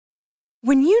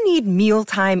When you need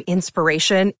mealtime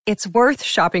inspiration, it's worth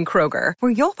shopping Kroger,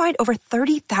 where you'll find over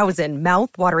 30,000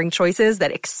 mouth-watering choices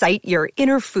that excite your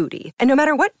inner foodie. And no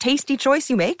matter what tasty choice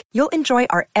you make, you'll enjoy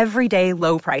our everyday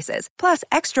low prices, plus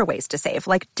extra ways to save,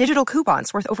 like digital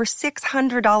coupons worth over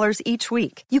 $600 each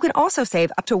week. You can also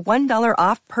save up to $1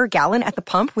 off per gallon at the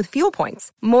pump with fuel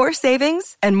points. More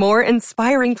savings and more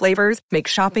inspiring flavors make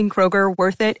shopping Kroger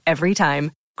worth it every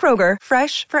time. Kroger,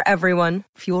 fresh for everyone.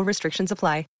 Fuel restrictions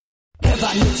apply.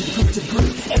 Everybody move to the groove, to the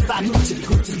groove. Everybody move to the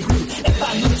groove, to the groove.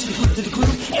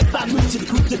 Everybody move to the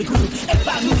groove, to the groove.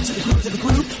 Everybody move to the groove, to the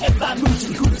groove. Everybody move to the groove, to the groove. Everybody move to the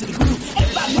groove, to the groove.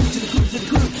 Everybody move to the groove, to the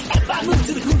groove. Everybody move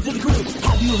to the groove, to the groove.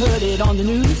 Have you heard it on the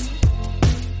news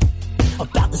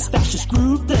about this fascist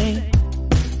groove thing?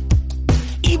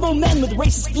 Evil men with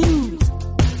racist views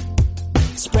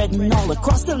spreading all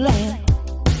across the land.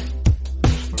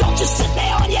 Don't just sit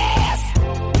there on your ass.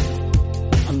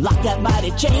 Unlock that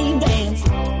mighty chain dance.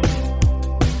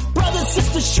 Brothers,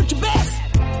 sisters, shoot your best.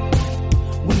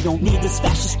 We don't need this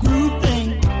fascist groove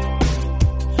thing.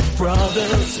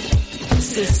 Brothers,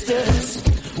 sisters,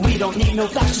 we don't need no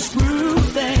fascist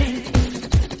groove thing.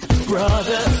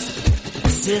 Brothers,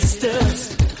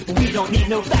 sisters, we don't need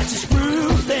no fascist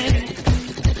groove thing.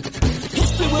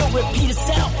 History will repeat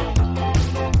itself.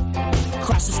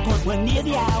 Crisis point, we're near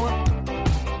the hour.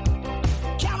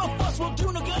 Count us will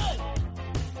do no good.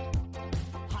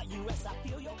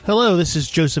 Hello, this is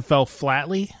Joseph L.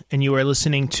 Flatley, and you are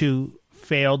listening to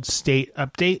Failed State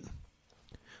Update,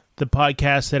 the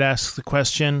podcast that asks the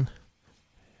question,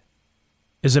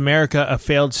 is America a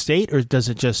failed state, or does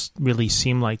it just really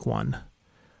seem like one?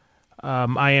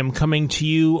 I am coming to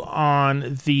you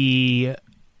on the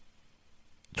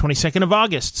 22nd of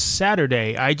August,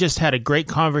 Saturday. I just had a great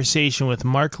conversation with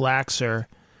Mark Laxer,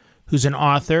 who's an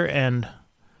author and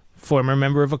former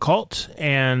member of a cult,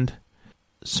 and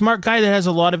smart guy that has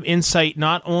a lot of insight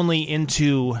not only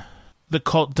into the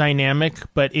cult dynamic,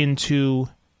 but into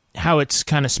how it's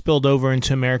kind of spilled over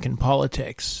into American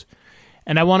politics.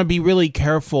 And I want to be really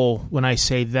careful when I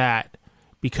say that,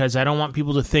 because I don't want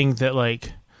people to think that,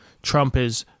 like, Trump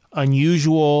is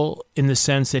unusual in the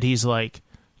sense that he's, like,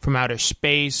 from outer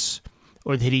space,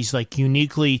 or that he's, like,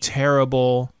 uniquely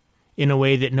terrible in a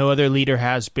way that no other leader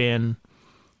has been,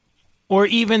 or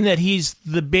even that he's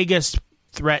the biggest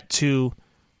threat to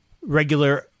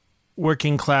regular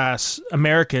working class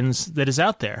Americans that is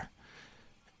out there.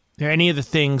 There are any of the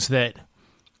things that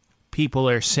people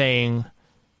are saying.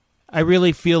 I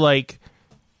really feel like,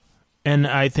 and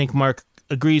I think Mark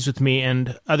agrees with me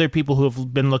and other people who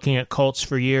have been looking at cults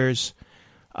for years,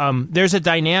 there's a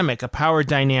dynamic, a power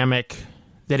dynamic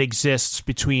that exists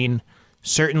between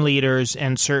certain leaders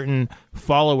and certain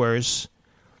followers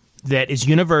that is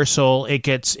universal. It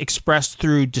gets expressed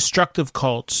through destructive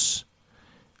cults,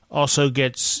 also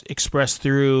gets expressed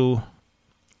through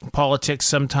politics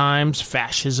sometimes,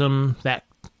 fascism, that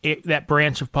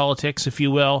branch of politics, if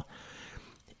you will.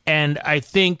 And I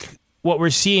think what we're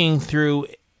seeing through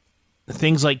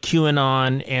things like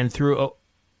QAnon and through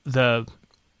the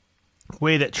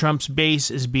way that Trump's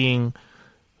base is being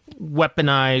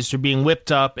weaponized or being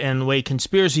whipped up, and the way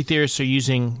conspiracy theorists are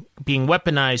being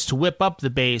weaponized to whip up the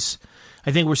base,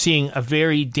 I think we're seeing a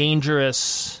very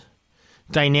dangerous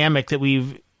dynamic that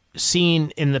we've seen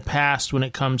in the past when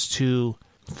it comes to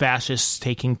fascists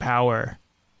taking power.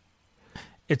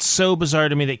 It's so bizarre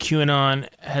to me that QAnon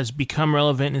has become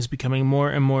relevant and is becoming more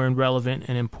and more relevant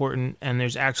and important, and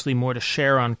there's actually more to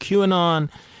share on QAnon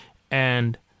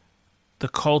and the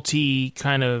culty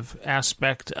kind of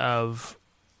aspect of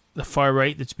the far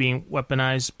right that's being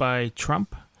weaponized by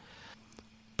Trump.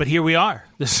 But here we are.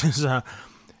 This is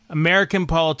American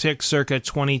politics circa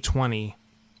 2020.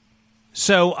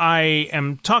 So I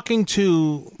am talking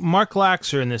to Mark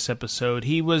Laxer in this episode.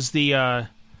 He was the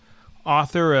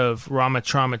author of Rama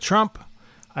Trauma Trump,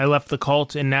 I Left the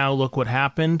Cult, and Now Look What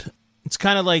Happened. It's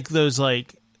kind of like those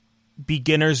like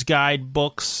beginner's guide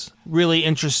books, really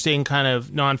interesting kind of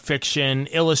nonfiction,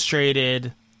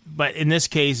 illustrated, but in this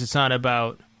case it's not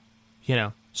about,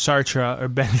 Sartre or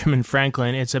Benjamin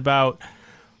Franklin. It's about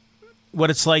what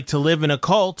it's like to live in a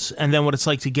cult, and then what it's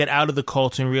like to get out of the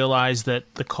cult and realize that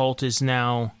the cult is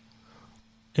now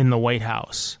in the White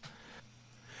House.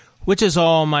 Which is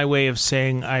all my way of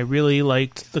saying I really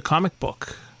liked the comic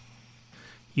book.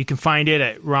 You can find it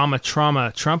at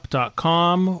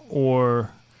ramatraumatrump.com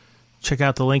or check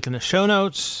out the link in the show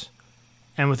notes.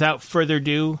 And without further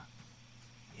ado,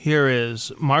 here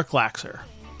is Mark Laxer.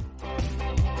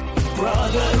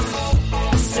 Brothers,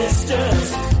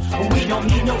 sisters, we don't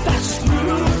need no fascist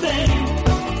grooving.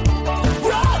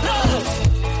 Brothers,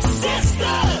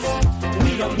 sisters,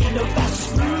 we don't need no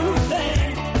fascist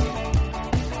grooving.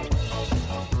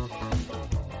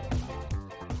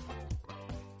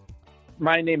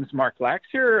 my name is Mark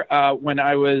Laxer. When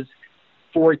I was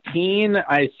 14,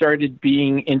 I started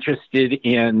being interested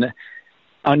in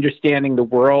understanding the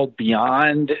world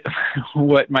beyond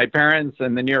what my parents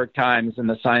and the New York Times and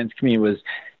the science community was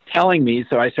telling me.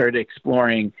 So I started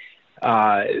exploring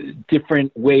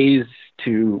different ways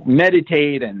to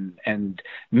meditate and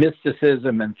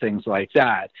mysticism and things like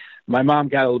that. My mom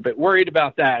got a little bit worried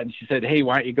about that, and she said, hey,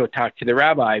 why don't you go talk to the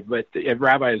rabbi? But the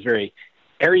rabbi is very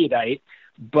erudite,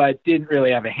 but didn't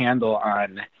really have a handle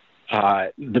on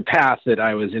the path that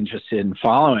I was interested in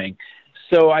following.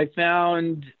 So I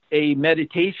found a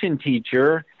meditation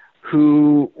teacher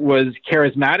who was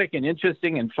charismatic and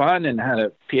interesting and fun and had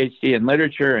a PhD in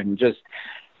literature and just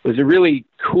was a really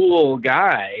cool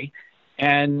guy.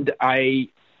 And I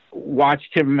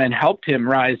watched him and helped him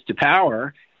rise to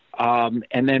power,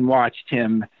 and then watched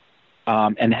him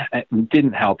and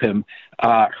didn't help him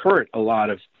hurt a lot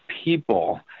of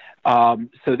people.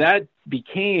 So that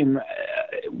became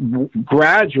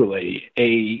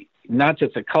gradually not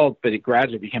just a cult, but it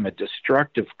gradually became a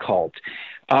destructive cult.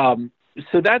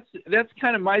 So that's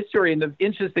kind of my story. And the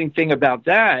interesting thing about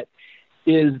that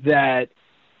is that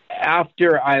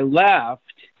after I left,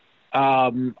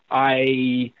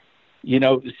 I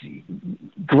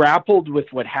grappled with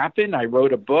what happened. I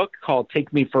wrote a book called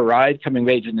Take Me for a Ride, Coming of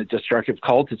Age in the Destructive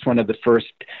Cult. It's one of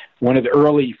the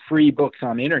early free books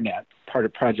on the internet, part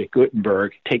of Project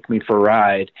Gutenberg, Take Me for a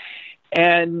Ride.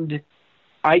 And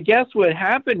I guess what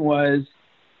happened was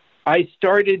I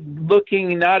started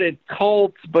looking not at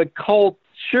cults, but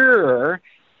culture.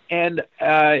 And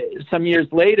some years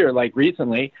later, like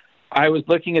recently, I was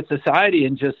looking at society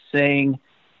and just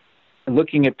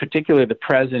looking at particularly the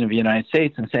president of the United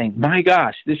States and saying, my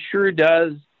gosh, this sure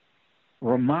does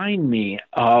remind me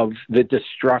of the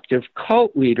destructive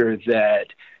cult leader that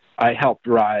I helped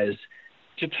rise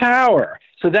to power.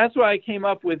 So that's why I came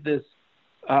up with this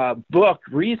book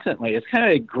recently. It's kind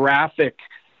of a graphic,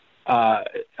 I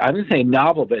wouldn't say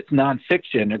novel, but it's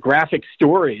nonfiction, a graphic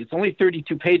story. It's only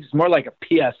 32 pages, more like a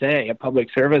PSA, a public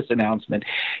service announcement.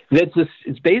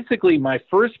 It's basically my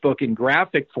first book in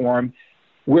graphic form,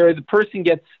 where a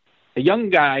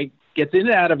young guy gets in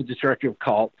and out of a destructive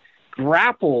cult,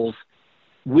 grapples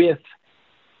with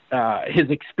his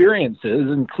experiences,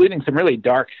 including some really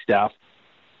dark stuff,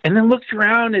 and then looks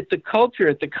around at the culture,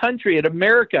 at the country, at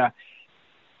America,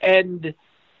 and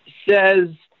says,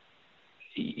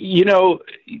 this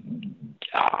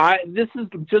is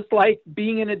just like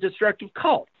being in a destructive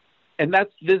cult. And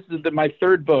my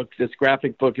third book. This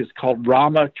graphic book is called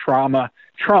Rama, Trauma,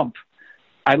 Trump.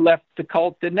 I left the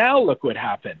cult, and now look what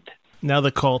happened. Now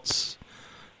the cult's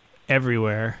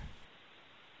everywhere.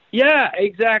 Yeah,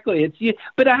 exactly.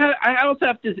 But I also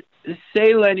have to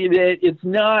say, Lenny, that it's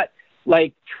not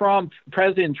like Trump,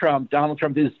 President Trump, Donald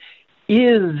Trump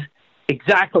is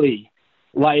exactly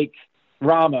like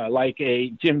Rama, like a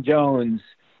Jim Jones.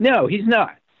 No, he's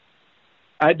not.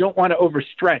 I don't want to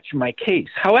overstretch my case.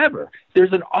 However,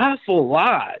 there's an awful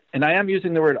lot, and I am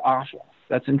using the word awful.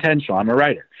 That's intentional. I'm a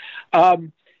writer.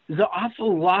 There's an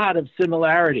awful lot of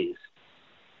similarities,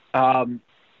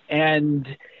 and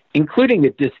including the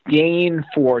disdain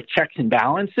for checks and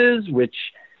balances, which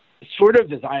sort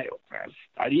of, as I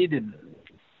studied in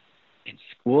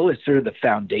school, is sort of the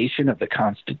foundation of the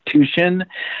Constitution.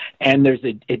 And there's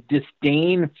a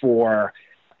disdain for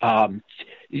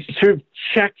sort of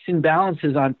checks and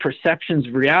balances on perceptions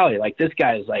of reality. Like, this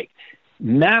guy is like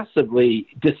massively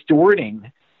distorting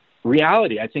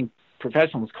reality. I think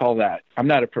professionals call that, I'm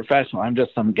not a professional, I'm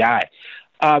just some guy.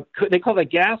 They call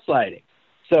that gaslighting.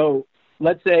 So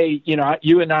let's say,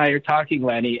 you and I are talking,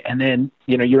 Lenny, and then,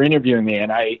 you're interviewing me,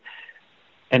 and I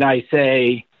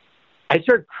say, I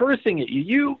start cursing at you,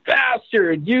 you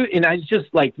bastard, and I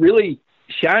just like really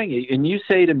shouting at you, and you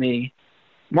say to me,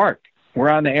 Mark, we're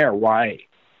on the air. Why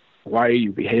are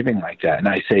you behaving like that? And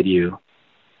I say to you,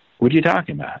 what are you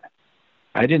talking about?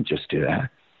 I didn't just do that.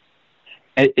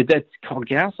 That's called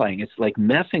gaslighting. It's like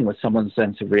messing with someone's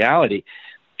sense of reality.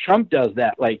 Trump does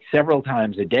that like several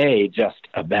times a day, just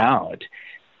about.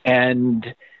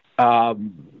 And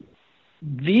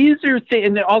these are things,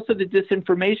 and also the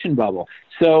disinformation bubble.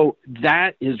 So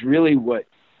that is really what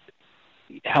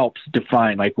helps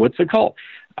define, like, what's a cult?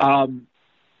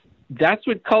 That's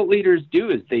what cult leaders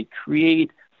do, is they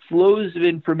create flows of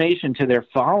information to their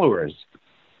followers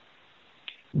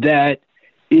that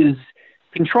is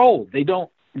controlled. They don't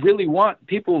really want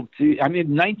people to,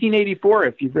 1984,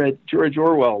 if you've read George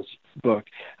Orwell's book,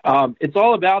 it's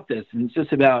all about this. And it's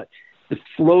just about the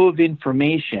flow of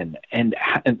information. And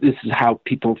this is how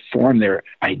people form their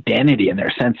identity and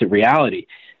their sense of reality.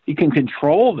 You can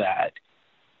control that.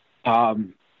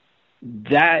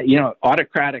 that,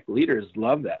 autocratic leaders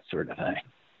love that sort of thing.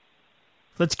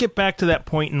 Let's get back to that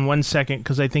point in 1 second,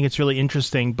 because I think it's really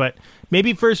interesting. But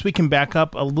maybe first we can back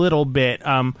up a little bit.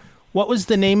 What was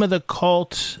the name of the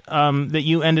cult that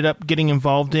you ended up getting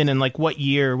involved in, and like what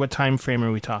year, what time frame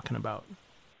are we talking about?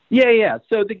 Yeah.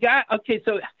 So the guy,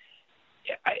 so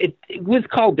it was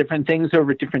called different things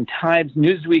over different times.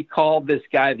 Newsweek called this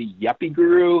guy the Yuppie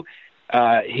Guru.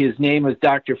 His name was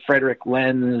Dr. Frederick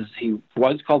Lenz. He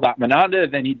was called Atmananda.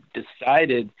 Then he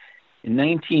decided in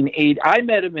 1980, I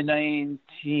met him in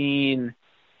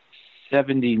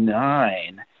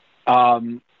 1979.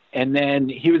 And then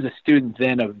he was a student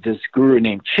then of this guru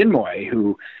named Chinmoy,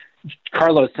 who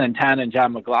Carlos Santana and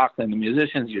John McLaughlin, the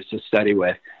musicians, used to study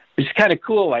with, which is kind of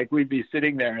cool. Like, we'd be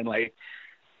sitting there and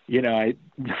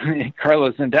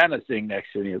Carlos Santana sitting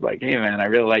next to me. He was like, "Hey man, I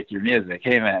really like your music.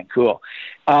 Hey man, cool."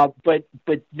 But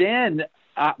then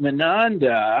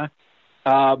Atmananda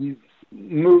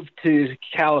moved to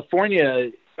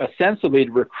California ostensibly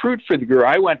to recruit for the guru.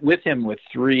 I went with him with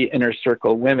 3 inner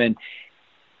circle women.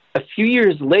 A few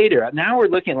years later, now we're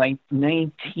looking like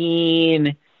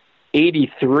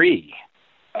 1983,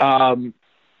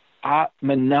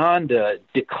 Atmananda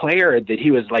declared that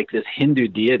he was like this Hindu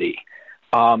deity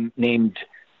named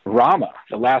Rama,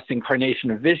 the last incarnation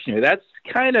of Vishnu. That's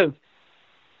kind of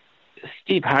a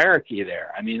steep hierarchy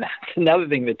there. I mean, that's another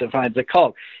thing that defines a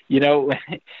cult. This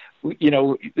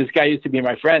guy used to be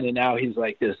my friend, and now he's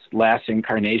like this last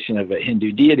incarnation of a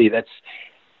Hindu deity. That's,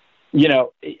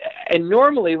 and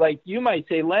normally, like you might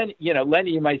say, Lenny,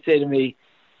 you might say to me,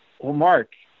 "Well, Mark,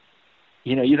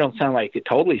 you don't sound like a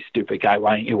totally stupid guy.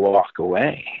 Why don't you walk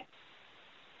away?"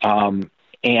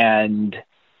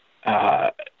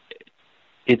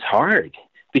 It's hard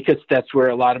because that's where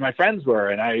a lot of my friends were,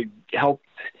 and I helped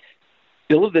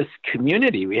build this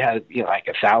community. We had like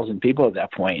 1,000 people at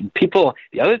that point. And people,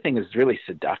 the other thing is really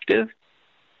seductive.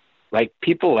 Like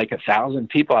people, like 1,000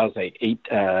 people. I was like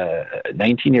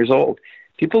 19 years old.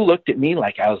 People looked at me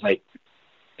like I was like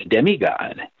a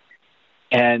demigod,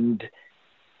 and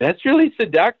that's really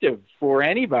seductive for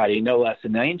anybody, no less a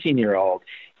 19-year-old.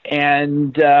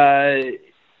 And then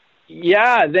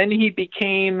he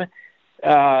became,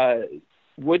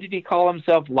 what did he call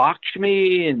himself?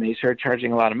 Lakshmi, and they started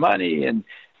charging a lot of money. And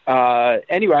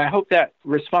anyway, I hope that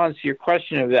responds to your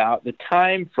question about the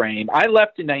time frame. I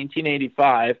left in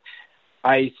 1985.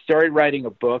 I started writing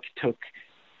a book, took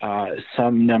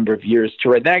some number of years to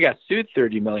write. Then I got sued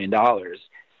 $30 million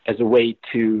as a way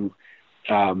to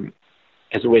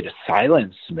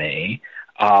silence me.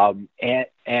 And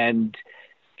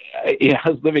I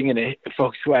was living in a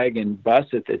Volkswagen bus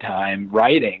at the time,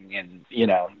 writing and,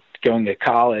 going to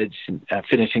college and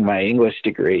finishing my English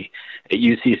degree at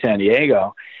UC San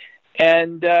Diego.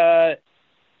 And I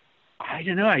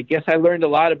don't know, I guess I learned a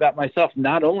lot about myself,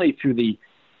 not only through the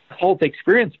cult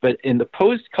experience, but in the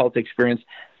post-cult experience.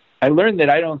 I learned that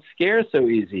I don't scare so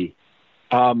easy.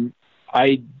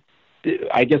 I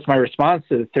guess my response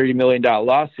to the $30 million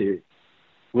lawsuit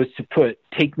was to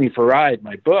Take Me for a Ride,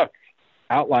 my book,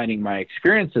 outlining my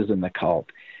experiences in the cult,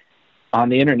 on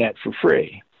the internet for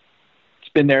free.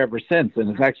 It's been there ever since, and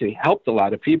it's actually helped a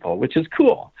lot of people, which is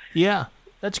cool. Yeah,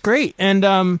 that's great.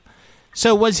 And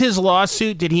so was his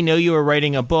lawsuit, did he know you were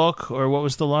writing a book, or what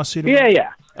was the lawsuit about?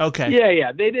 Yeah. Okay.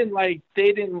 Yeah. They didn't like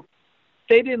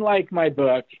my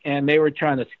book, and they were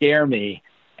trying to scare me.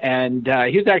 And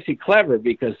he was actually clever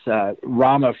because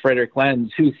Rama Frederick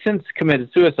Lenz, who's since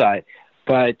committed suicide,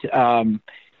 but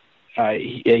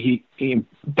he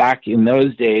back in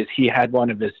those days, he had one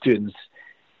of his students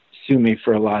sue me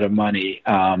for a lot of money.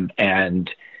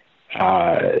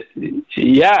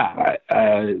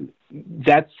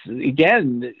 That's,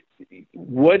 again,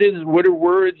 what are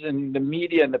words in the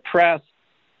media and the press?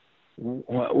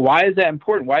 Why is that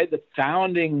important? Why the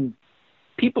founding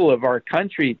people of our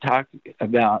country talk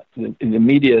about the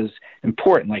media is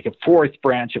important, like a fourth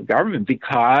branch of government?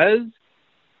 Because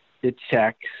it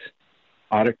checks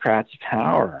autocrats'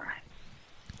 power.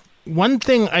 One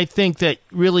thing I think that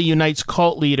really unites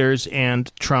cult leaders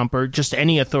and Trump, or just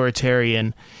any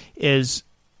authoritarian, is,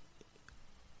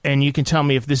 and you can tell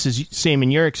me if this is same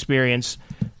in your experience,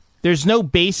 there's no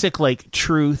basic like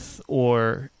truth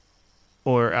or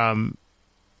there's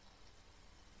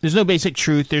no basic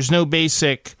truth. There's no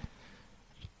basic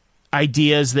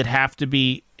ideas that have to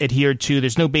be adhered to.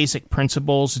 There's no basic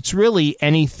principles. It's really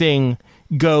anything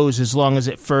goes as long as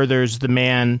it furthers the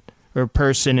man or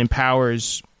person in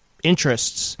power's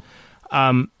interests.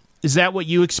 Is that what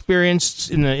you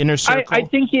experienced in the inner circle? I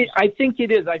think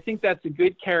it is. I think that's a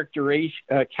good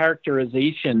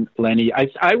characterization, Lenny.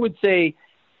 I would say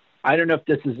I don't know if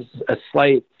this is a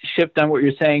slight shift on what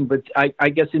you're saying, but I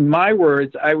guess in my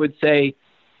words, I would say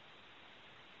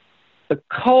the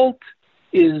cult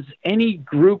is any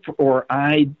group or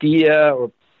idea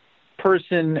or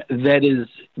person that is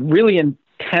really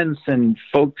intense and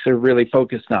folks are really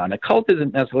focused on. A cult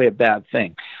isn't necessarily a bad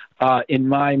thing. In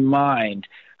my mind,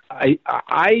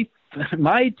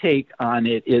 my take on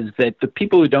it is that the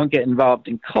people who don't get involved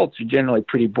in cults are generally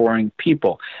pretty boring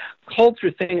people. Cults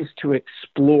are things to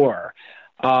explore.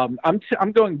 I'm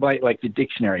going by like the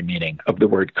dictionary meaning of the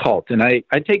word cult, and I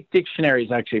take dictionaries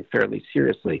actually fairly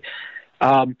seriously.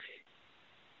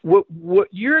 What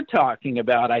you're talking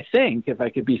about, I think, if I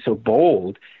could be so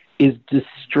bold, is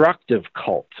destructive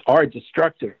cults, are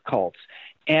destructive cults.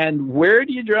 And where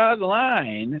do you draw the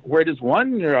line? Where does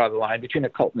one draw the line between a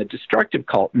cult and a destructive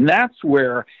cult? And that's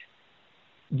where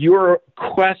your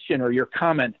question or your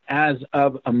comment as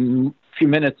of a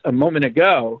moment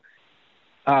ago,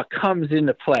 comes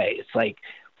into play. It's like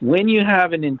when you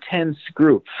have an intense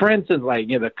group, for instance, like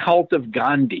the cult of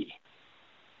Gandhi.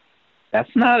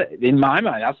 That's not, in my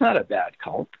mind, that's not a bad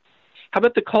cult. How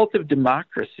about the cult of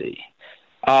democracy?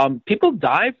 People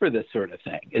die for this sort of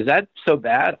thing. Is that so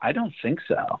bad? I don't think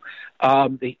so.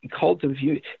 The cult of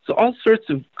youth. So all sorts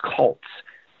of cults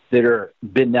that are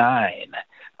benign.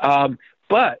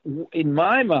 But in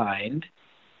my mind,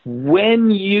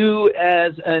 when you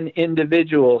as an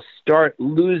individual start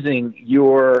losing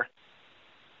your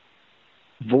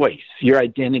voice, your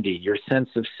identity, your sense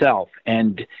of self,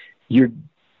 and your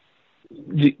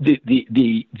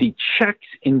the checks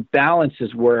and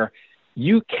balances where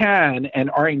you can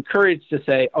and are encouraged to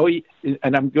say, oh,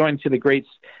 and I'm going to the great,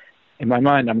 in my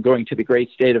mind, I'm going to the great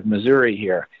state of Missouri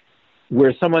here,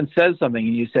 where someone says something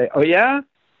and you say, oh, yeah?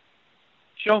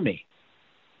 Show me.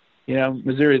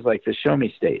 Missouri is like the show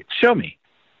me state. Show me.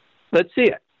 Let's see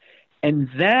it. And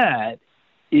that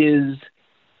is,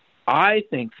 I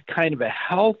think, kind of a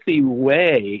healthy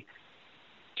way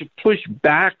to push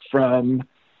back from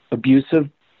abusive,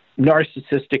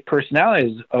 narcissistic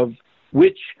personalities, of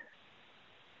which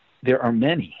there are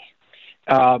many.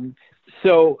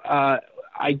 So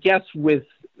I guess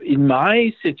in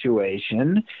my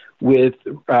situation with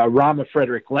Rama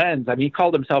Frederick Lenz, I mean, he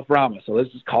called himself Rama, so let's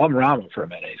just call him Rama for a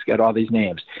minute. He's got all these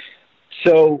names.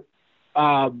 So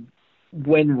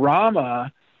when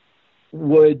Rama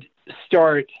would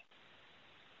start,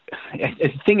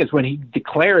 the thing is, when he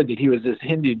declared that he was this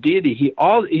Hindu deity, he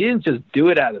didn't just do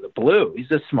it out of the blue.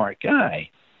 He's a smart guy.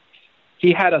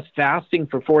 He had us fasting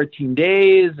for 14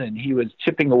 days, and he was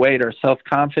chipping away at our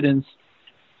self-confidence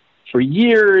for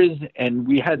years, and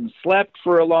we hadn't slept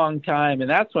for a long time, and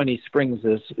that's when he springs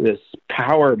this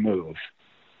power move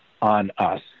on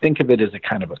us. Think of it as a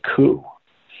kind of a coup.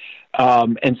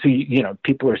 And so,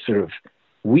 people are sort of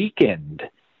weakened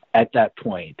at that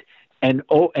point. And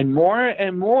more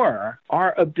and more,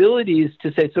 our abilities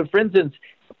to say, so for instance,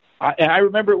 I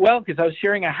remember it well because I was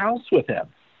sharing a house with him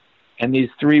and these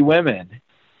three women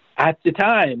at the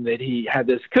time that he had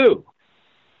this coup.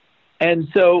 And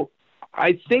so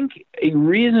I think a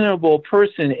reasonable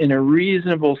person in a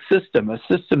reasonable system, a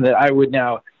system that I would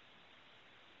now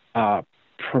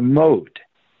promote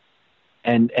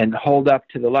and hold up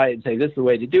to the light and say, this is the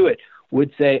way to do it,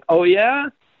 would say, oh, yeah?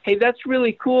 Hey, that's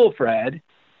really cool, Fred.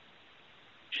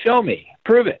 Show me.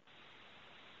 Prove it.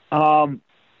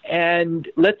 And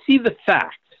let's see the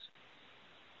facts.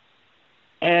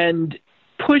 And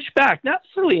push back, not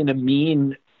necessarily in a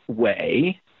mean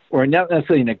way or not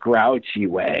necessarily in a grouchy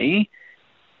way,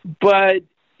 but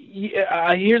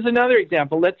here's another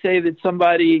example. Let's say that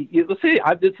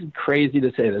this is crazy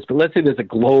to say this, but let's say there's a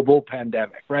global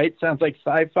pandemic, right? Sounds like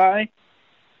sci-fi.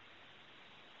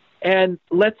 And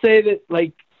let's say that,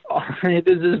 like, there's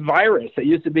this virus that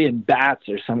used to be in bats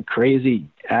or some crazy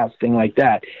ass thing like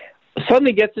that,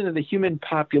 suddenly gets into the human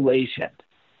population.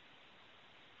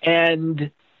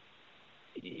 And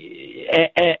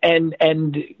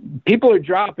people are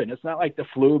dropping. It's not like the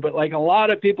flu, but like a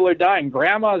lot of people are dying.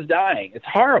 Grandma's dying. It's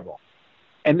horrible.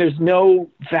 And there's no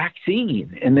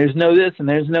vaccine, and there's no this, and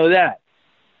there's no that.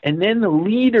 And then the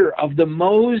leader of the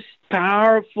most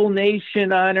powerful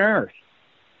nation on earth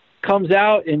comes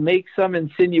out and makes some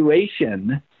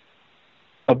insinuation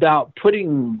about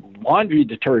putting laundry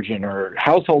detergent or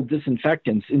household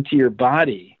disinfectants into your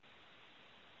body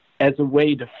as a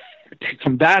way to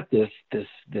combat this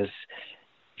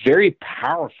very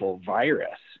powerful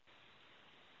virus.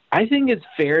 I think it's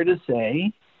fair to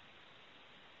say,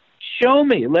 show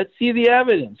me, let's see the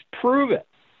evidence, prove it.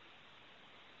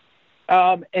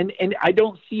 And I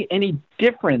don't see any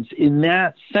difference in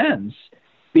that sense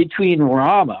between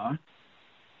Rama,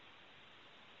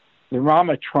 the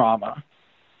Rama trauma,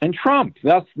 and Trump.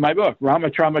 That's my book, Rama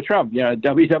Trauma Trump.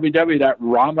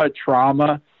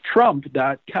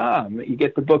 www.ramatraumatrump.com. You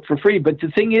get the book for free. But the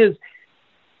thing is,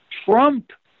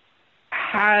 Trump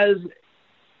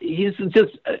he's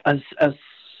just a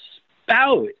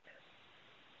spout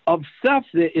of stuff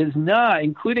that is not,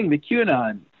 including the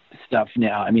QAnon stuff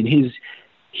now. I mean,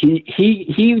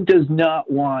 he does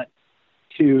not want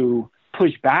to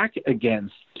push back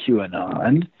against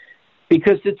QAnon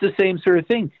because it's the same sort of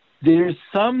thing. There's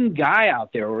some guy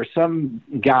out there, or some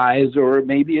guys, or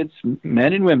maybe it's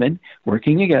men and women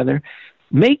working together,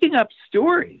 making up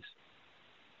stories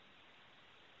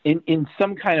in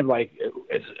some kind of like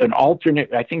an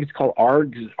alternate, I think it's called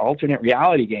ARG's alternate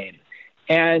reality game.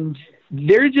 And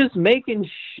they're just making,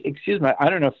 excuse me,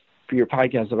 I don't know if for your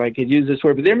podcast if I could use this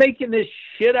word, but they're making this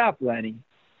shit up, Lenny.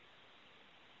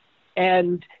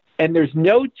 And there's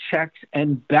no checks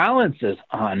and balances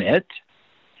on it.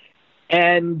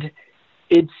 And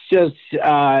it's just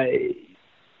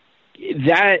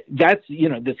that's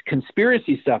this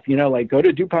conspiracy stuff, like go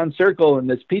to DuPont Circle and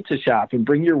this pizza shop and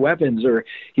bring your weapons, or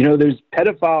there's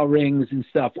pedophile rings and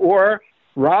stuff. Or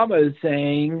Rama is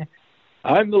saying,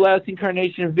 I'm the last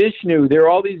incarnation of Vishnu. There are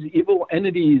all these evil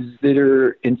entities that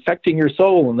are infecting your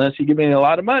soul unless you give me a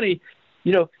lot of money.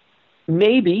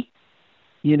 Maybe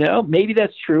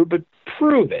that's true, but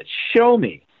prove it. Show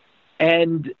me.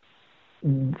 And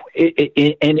in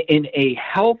a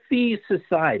healthy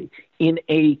society, in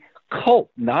a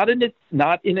cult, not in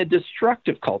a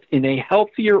destructive cult, in a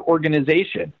healthier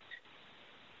organization,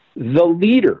 the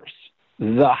leaders,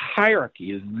 the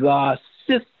hierarchy, the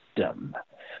system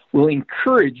will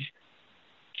encourage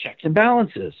checks and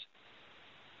balances.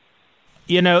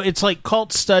 It's like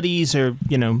cult studies, or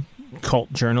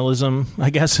cult journalism, I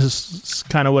guess, is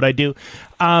kind of what I do.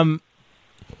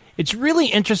 It's really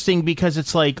interesting because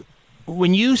it's like,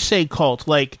 when you say cult,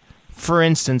 like, for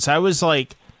instance, I was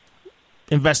like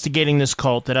investigating this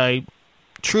cult that I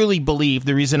truly believe,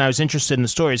 the reason I was interested in the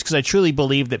story is because I truly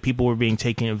believed that people were being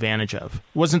taken advantage of. It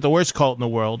wasn't the worst cult in the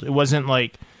world. It wasn't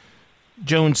like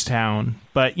Jonestown,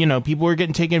 but people were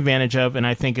getting taken advantage of, and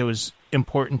I think it was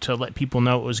important to let people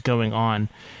know what was going on.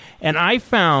 And I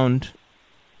found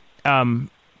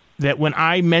that when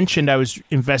I mentioned I was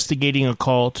investigating a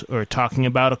cult or talking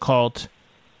about a cult,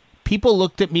 people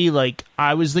looked at me like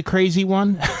I was the crazy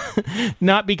one.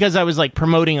 Not because I was like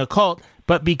promoting a cult,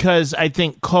 but because I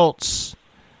think cults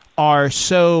are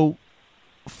so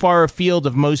far afield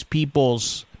of most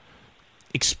people's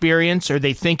experience, or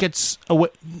they think it's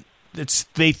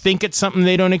something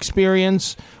they don't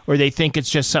experience, or they think it's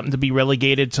just something to be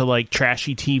relegated to like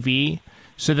trashy TV,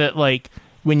 so that like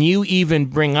when you even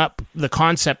bring up the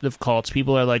concept of cults,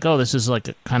 people are like, oh, this is like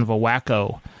a kind of a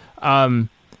wacko.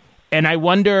 And I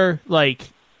wonder,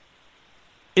 like,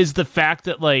 is the fact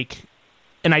that, like,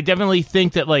 and I definitely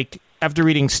think that, like, after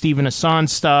reading Stephen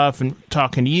Hassan's stuff and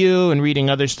talking to you and reading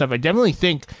other stuff, I definitely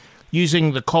think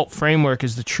using the cult framework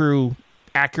is the true,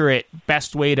 accurate,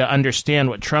 best way to understand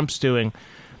what Trump's doing.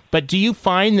 But do you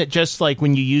find that just, like,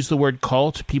 when you use the word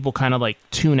cult, people kind of, like,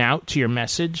 tune out to your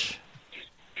message?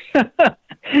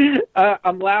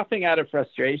 I'm laughing out of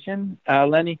frustration,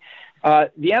 Lenny.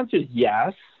 The answer is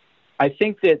yes. I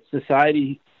think that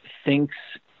society thinks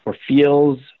or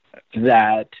feels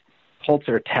that cults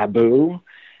are taboo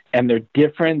and they're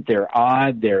different, they're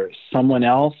odd, they're someone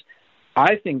else.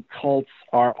 I think cults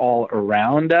are all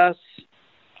around us.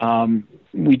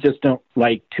 We just don't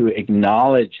like to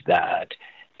acknowledge that.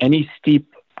 Any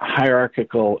steep,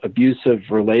 hierarchical,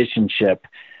 abusive relationship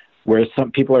where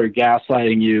some people are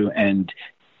gaslighting you and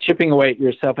chipping away at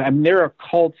yourself. I mean, there are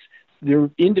cults, there are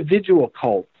individual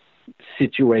cults,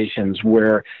 situations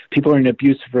where people are in an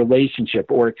abusive relationship,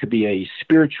 or it could be a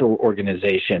spiritual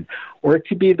organization, or it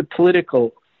could be on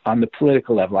the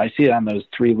political level. I see it on those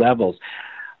three levels.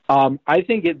 I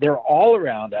think they're all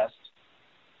around us.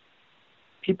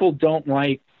 People don't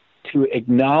like to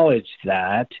acknowledge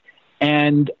that.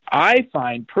 And I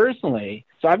find personally,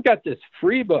 so I've got this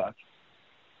free book.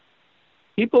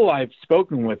 People I've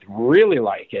spoken with really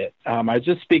like it. I was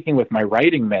just speaking with my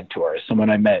writing mentor, someone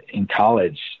I met in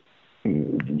college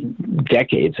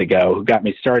decades ago, who got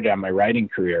me started on my writing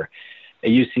career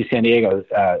at UC San Diego.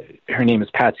 Her name is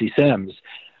Patsy Sims.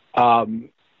 So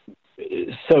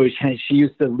she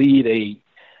used to lead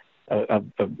a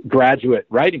graduate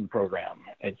writing program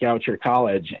at Goucher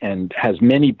College and has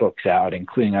many books out,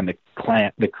 including on the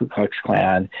Ku Klux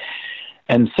Klan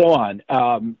and so on.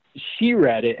 She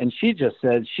read it and she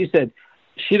said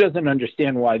she doesn't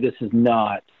understand why this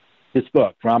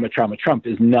book, Rama Trauma Trump,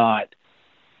 is not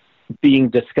being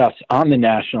discussed on the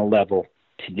national level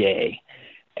today.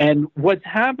 And what's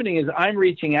happening is I'm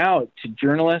reaching out to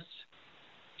journalists,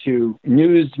 to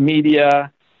news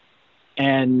media,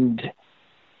 and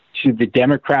to the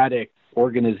Democratic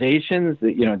organizations,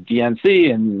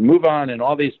 DNC and Move On and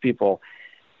all these people,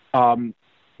 and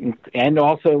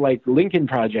also like Lincoln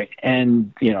Project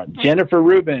and, Jennifer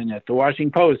Rubin at the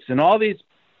Washington Post and all these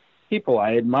people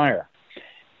I admire.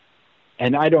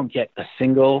 And I don't get a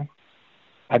single.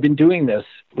 I've been doing this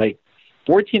like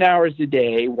 14 hours a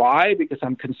day. Why? Because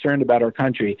I'm concerned about our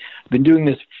country. I've been doing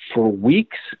this for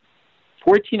weeks,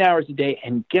 14 hours a day.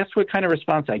 And guess what kind of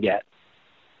response I get?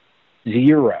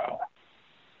 Zero.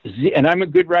 And I'm a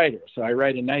good writer, so I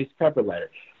write a nice cover letter.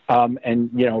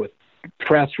 With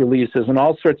press releases and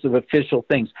all sorts of official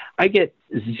things. I get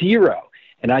zero.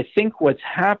 And I think what's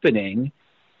happening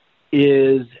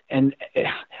is, and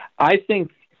I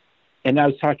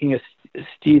was talking to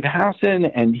Steve Hassan,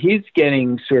 and he's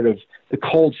getting sort of the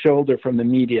cold shoulder from the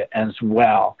media as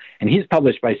well. And he's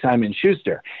published by Simon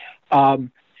Schuster.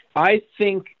 I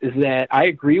think that I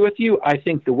agree with you. I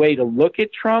think the way to look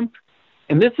at Trump,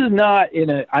 and this is not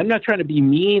I'm not trying to be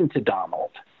mean to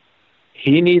Donald.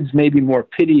 He needs maybe more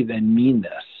pity than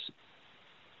meanness.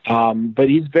 But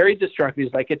he's very destructive.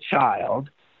 He's like a child,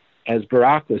 as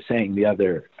Barack was saying the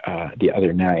other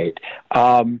night.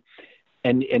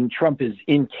 And Trump is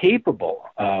incapable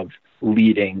of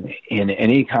leading in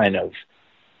any kind of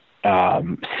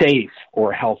safe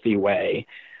or healthy way.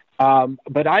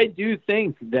 But I do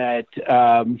think that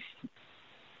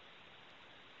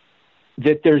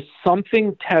that there's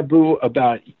something taboo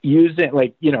about using,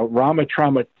 like, Rama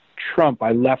Trauma Trump,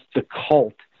 I left the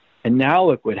cult, and now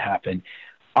look what happened.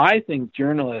 I think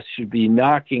journalists should be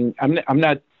knocking. I'm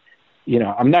not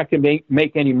going to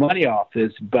make any money off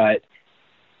this, but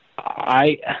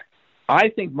I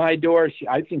think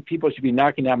I think people should be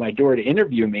knocking down my door to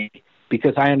interview me,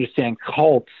 because I understand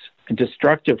cults and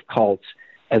destructive cults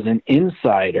as an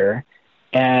insider,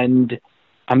 and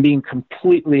I'm being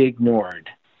completely ignored.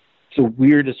 It's the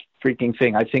weirdest freaking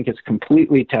thing. I think it's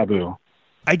completely taboo.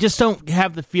 I just don't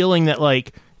have the feeling that,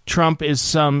 like, Trump is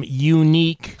some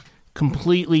unique,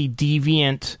 completely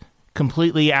deviant,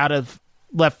 completely out of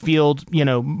left field,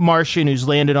 Martian who's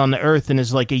landed on the Earth and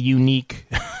is like a unique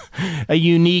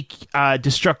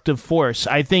destructive force.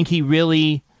 I think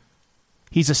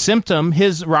he's a symptom.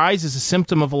 His rise is a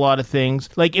symptom of a lot of things.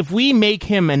 Like, if we make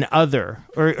him an other,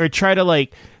 or try to,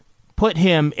 like, put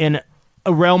him in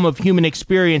a realm of human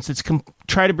experience that's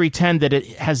try to pretend that it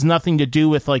has nothing to do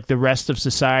with, like, the rest of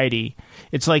society,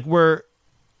 it's like we're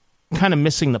kind of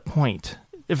missing the point,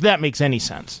 if that makes any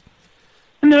sense.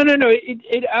 No.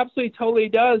 It absolutely totally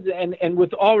does. And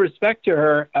with all respect to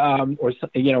her,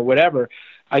 whatever,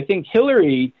 I think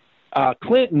Hillary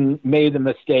Clinton made the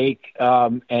mistake,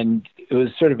 and it was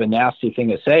sort of a nasty thing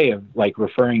to say, of, like,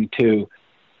 referring to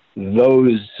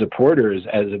those supporters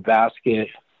as a basket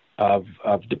of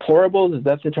deplorables. Is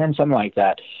that the term? Something like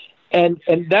that. And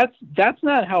that's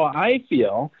not how I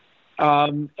feel.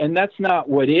 And that's not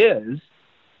what is.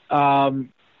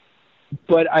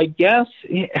 But I guess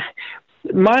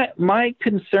my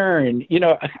concern,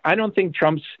 I don't think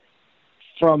Trump's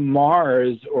from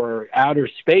Mars or outer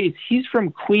space. He's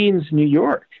from Queens, New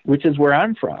York, which is where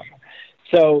I'm from.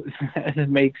 So that's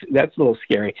a little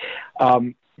scary,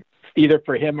 either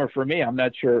for him or for me. I'm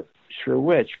not sure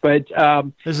which, but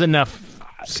there's enough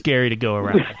scary to go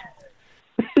around.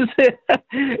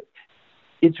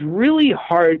 It's really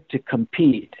hard to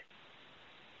compete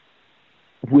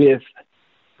with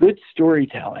good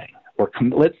storytelling, or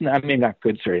not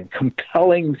good story,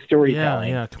 compelling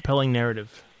storytelling. Yeah, compelling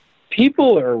narrative.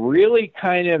 People are really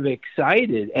kind of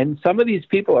excited, and some of these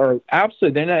people are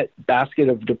they're not basket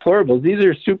of deplorables. These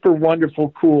are super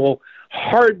wonderful, cool,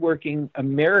 hardworking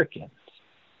Americans.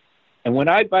 And when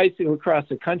I bicycle across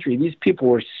the country, these people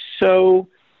were so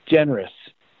generous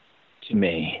to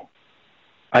me.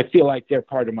 I feel like they're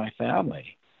part of my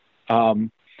family.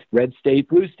 Red state,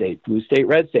 blue state,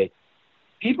 red state.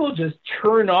 People just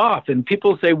turn off, and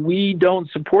people say, we don't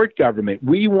support government.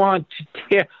 We want to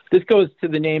tear. This goes to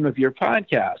the name of your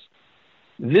podcast.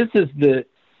 This is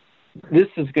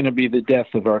going to be the death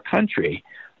of our country.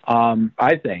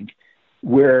 I think,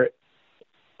 where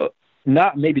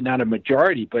maybe not a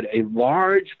majority, but a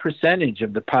large percentage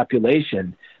of the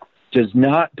population does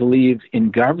not believe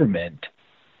in government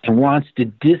and wants to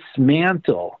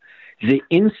dismantle the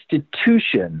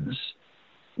institutions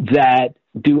that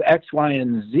do X, Y,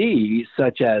 and Z,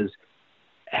 such as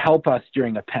help us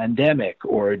during a pandemic,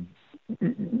 or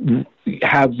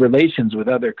have relations with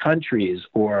other countries,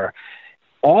 or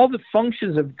all the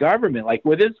functions of government. Like,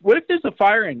 what if there's a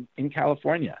fire in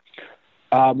California?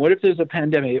 What if there's a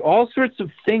pandemic? All sorts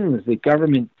of things that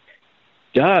government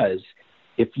does.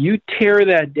 If you tear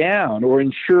that down or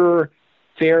ensure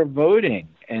fair voting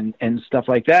and stuff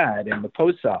like that in the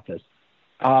post office,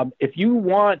 if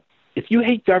you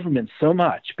hate government so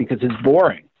much because it's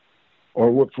boring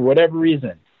or for whatever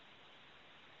reason,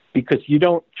 because you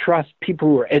don't trust people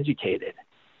who are educated,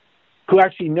 who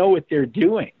actually know what they're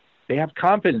doing, they have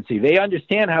competency, they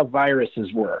understand how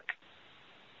viruses work.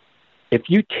 If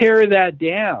you tear that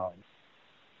down,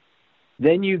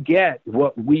 then you get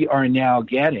what we are now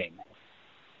getting,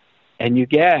 and you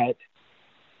get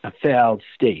a failed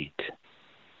state.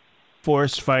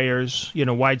 Forest fires,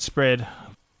 widespread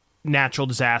natural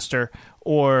disaster,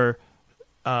 or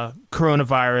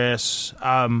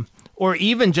coronavirus, or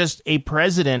even just a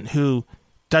president who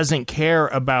doesn't care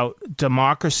about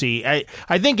democracy.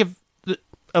 I think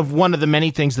of one of the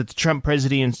many things that the Trump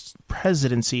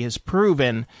presidency has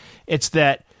proven, it's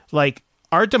that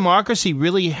our democracy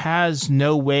really has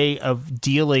no way of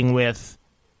dealing with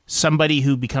somebody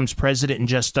who becomes president and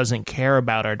just doesn't care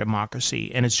about our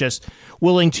democracy, and is just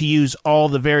willing to use all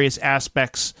the various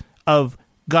aspects of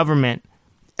government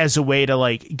as a way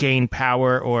to gain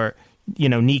power or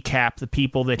kneecap the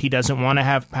people that he doesn't want to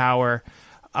have power.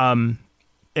 And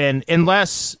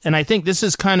I think this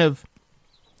is kind of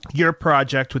your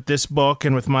project with this book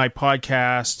and with my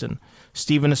podcast and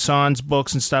Stephen Hassan's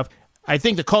books and stuff. I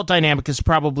think the cult dynamic is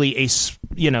probably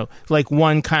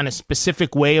one kind of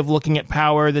specific way of looking at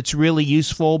power that's really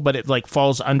useful, but it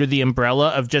falls under the umbrella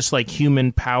of just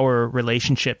human power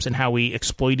relationships and how we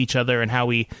exploit each other and how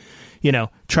we,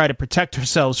 try to protect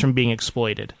ourselves from being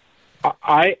exploited.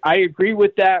 I agree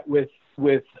with that with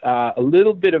a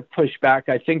little bit of pushback.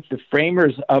 I think the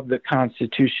framers of the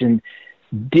Constitution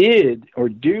did or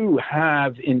do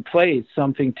have in place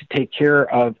something to take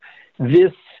care of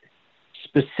this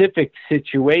specific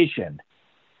situation.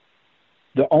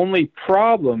 The only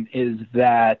problem is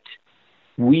that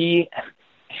to me,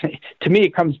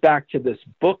 it comes back to this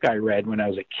book I read when I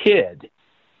was a kid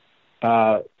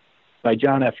by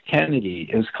John F.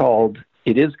 Kennedy.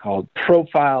 It is called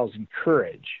Profiles in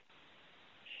Courage.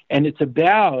 And it's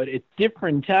about, at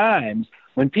different times,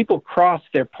 when people cross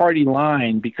their party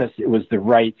line because it was the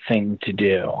right thing to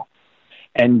do.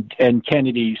 And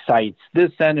Kennedy cites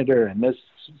this senator and this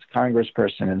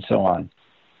congressperson and so on.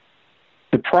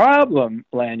 The problem,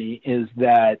 Lenny, is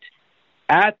that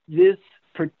at this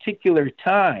particular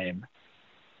time,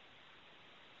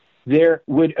 there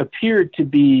would appear to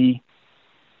be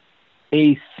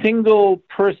a single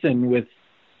person with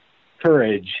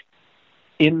courage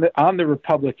on the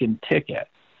Republican ticket,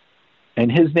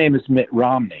 and his name is Mitt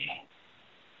Romney.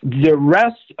 The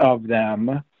rest of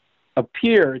them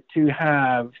appear to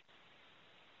have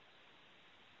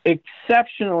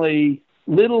exceptionally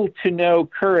little to no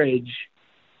courage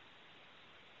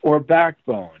or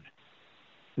backbone.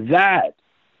 That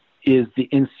is the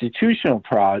institutional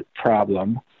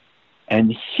problem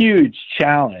and huge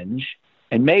challenge,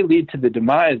 and may lead to the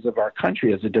demise of our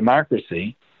country as a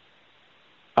democracy.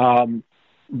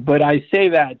 But I say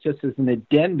that just as an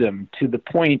addendum to the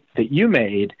point that you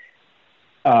made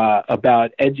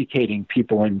about educating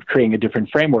people and creating a different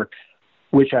framework,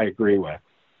 which I agree with.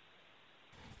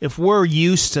 If we're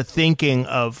used to thinking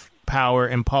of power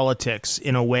and politics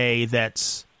in a way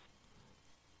that's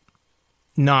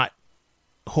not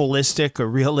holistic or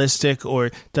realistic,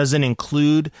 or doesn't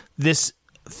include this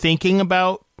thinking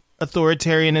about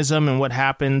authoritarianism and what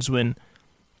happens when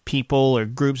people or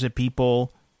groups of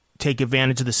people take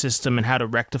advantage of the system and how to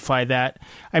rectify that.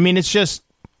 I mean, it's just,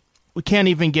 we can't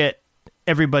even get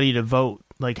everybody to vote.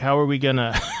 How are we going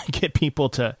to get people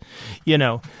to,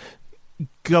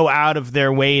 go out of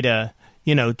their way to,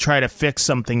 try to fix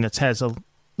something that has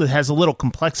a little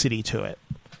complexity to it?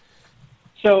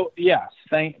 So, yes,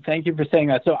 thank you for saying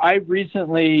that. So I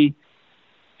recently,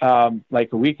 a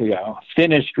week ago,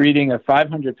 finished reading a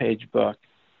 500-page book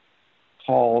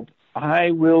called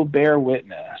I Will Bear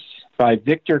Witness by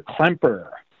Victor Klemperer.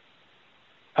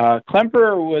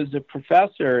 Klemperer was a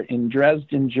professor in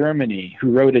Dresden, Germany,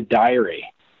 who wrote a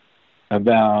diary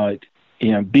about,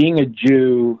 being a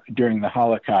Jew during the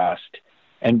Holocaust.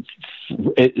 And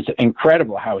it's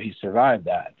incredible how he survived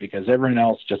that, because everyone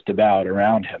else just about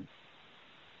around him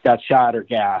got shot or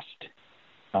gassed,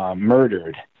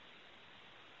 murdered.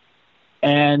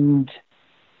 And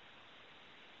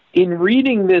in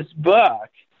reading this book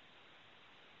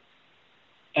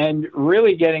and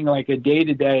really getting a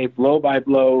day-to-day,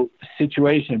 blow-by-blow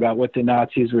situation about what the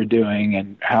Nazis were doing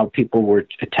and how people were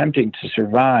attempting to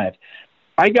survive,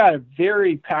 I got a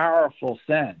very powerful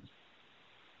sense,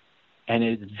 and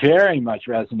it very much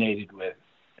resonated with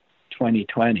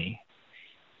 2020,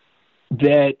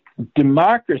 that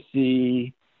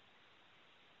democracy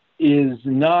is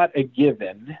not a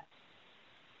given,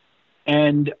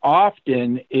 and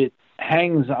often it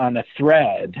hangs on a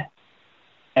thread.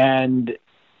 And,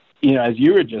 as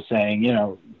you were just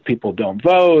saying, people don't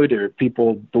vote, or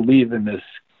people believe in this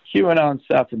QAnon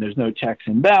stuff, and there's no checks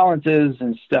and balances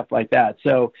and stuff like that.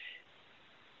 So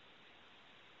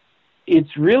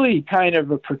it's really kind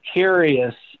of a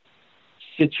precarious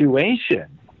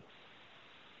situation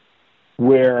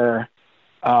where,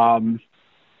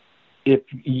 if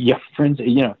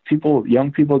young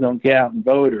people don't get out and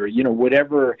vote, or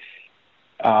whatever,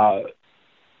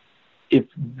 if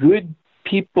good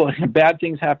people, bad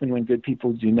things happen when good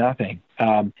people do nothing.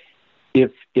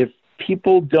 If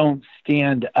people don't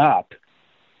stand up,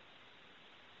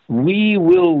 we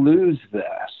will lose this.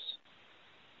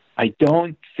 I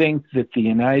don't think that the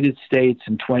United States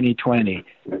in 2020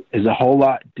 is a whole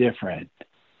lot different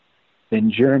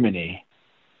than Germany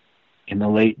in the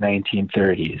late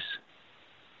 1930s.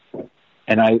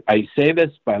 And I say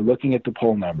this by looking at the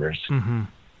poll numbers. Mm-hmm.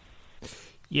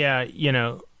 Yeah,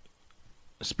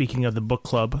 speaking of the book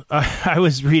club, I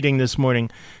was reading this morning,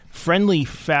 Friendly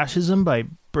Fascism by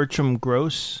Bertram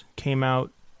Gross came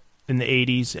out in the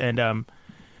 80s, and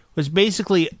was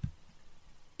basically,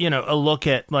 a look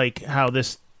at like how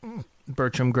this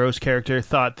Bertram Gross character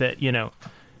thought that,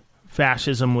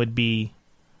 fascism would be,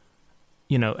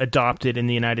 adopted in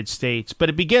the United States. But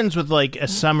it begins with like a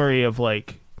summary of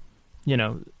like,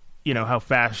 how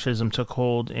fascism took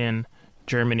hold in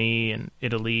Germany and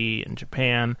Italy and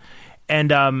Japan,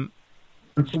 and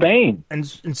Spain.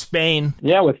 And in Spain.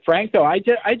 Yeah, with Franco. I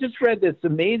just read this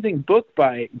amazing book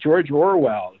by George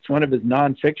Orwell. It's one of his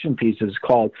nonfiction pieces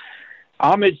called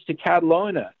Homage to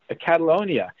Catalonia.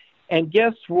 And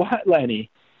guess what, Lenny?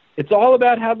 It's all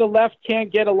about how the left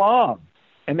can't get along.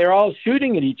 And they're all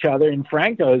shooting at each other, and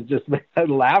Franco is just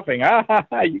laughing.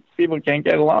 You people can't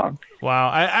get along. Wow,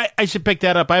 I should pick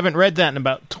that up. I haven't read that in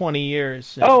about 20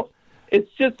 years. Oh, it's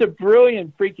just a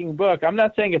brilliant freaking book. I'm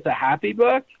not saying it's a happy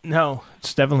book. No,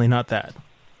 it's definitely not that.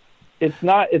 It's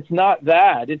not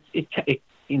that. It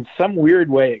in some weird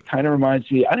way, it kind of reminds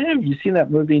me. I don't know. Have you seen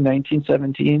that movie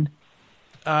 1917?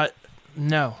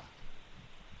 No.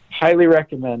 Highly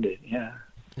recommended. Yeah.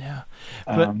 Yeah.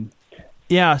 But,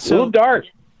 yeah. So a little dark.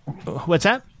 What's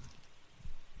that?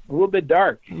 A little bit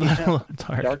dark. Yeah.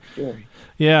 Dark story.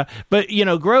 Yeah, but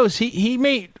Gross,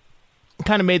 he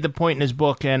kind of made the point in his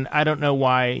book, and I don't know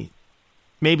why.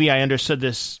 Maybe I understood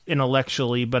this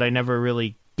intellectually, but I never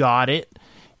really got it.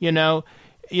 I'm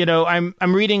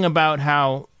reading about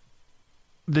how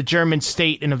the German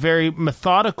state, in a very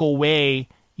methodical way,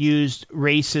 used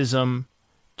racism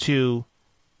to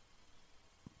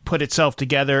put itself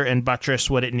together and buttress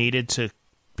what it needed to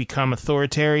become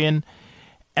authoritarian.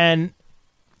 And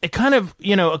it kind of,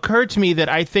 occurred to me that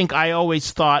I think I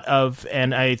always thought of,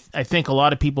 and I think a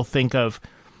lot of people think of,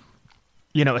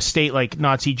 a state like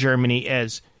Nazi Germany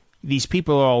as these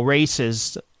people are all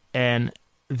racist, and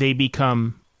they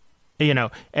become,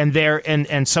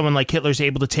 and someone like Hitler's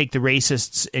able to take the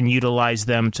racists and utilize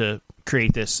them to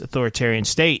create this authoritarian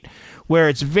state, where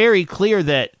it's very clear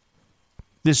that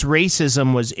this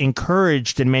racism was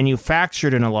encouraged and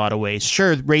manufactured in a lot of ways.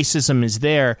 Sure, racism is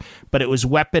there, but it was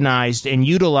weaponized and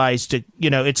utilized to,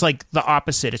 it's like the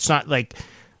opposite. It's not like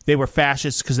they were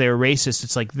fascists because they were racist.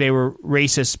 It's like they were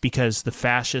racist because the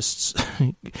fascists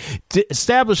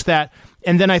established that.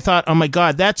 And then I thought, oh my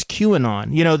God, that's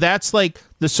QAnon. That's like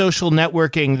the social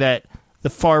networking that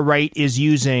the far right is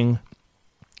using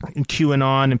in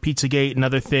QAnon and Pizzagate and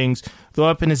other things. The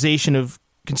weaponization of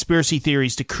conspiracy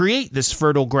theories to create this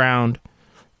fertile ground,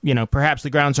 perhaps the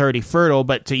ground's already fertile,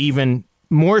 but to even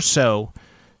more so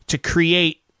to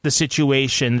create the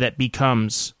situation that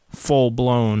becomes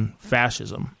full-blown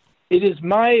fascism. It is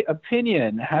my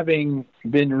opinion, having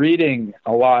been reading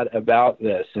a lot about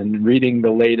this and reading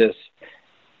the latest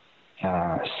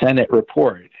Senate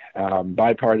report,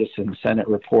 bipartisan Senate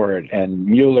report, and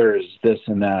Mueller's this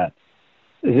and that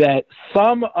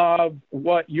some of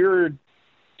what you're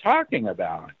talking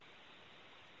about,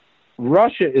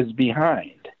 Russia is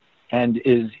behind and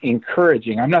is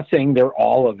encouraging. I'm not saying they're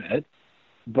all of it,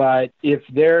 but if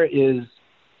there is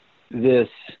this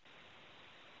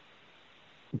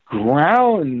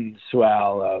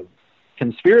groundswell of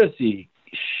conspiracy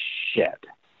shit,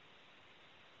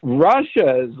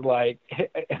 Russia is like,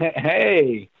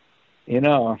 hey,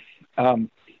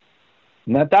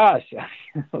 Natasha,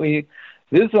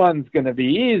 this one's going to be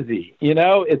easy.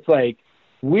 It's like,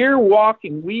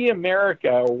 we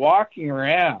America are walking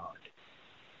around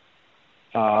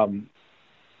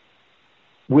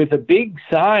with a big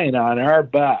sign on our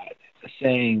butt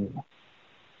saying,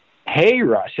 hey,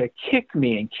 Russia, kick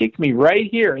me right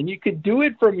here. And you could do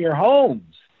it from your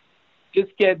homes.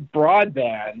 Just get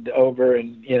broadband over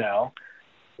in,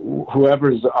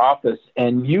 whoever's office,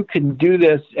 and you can do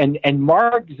this. And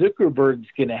Mark Zuckerberg's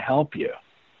going to help you.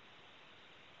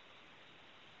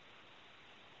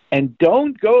 And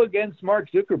don't go against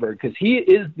Mark Zuckerberg, because he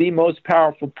is the most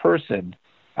powerful person.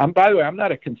 By the way, I'm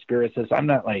not a conspiracist. I'm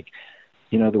not like,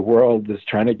 the world is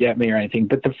trying to get me or anything.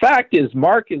 But the fact is,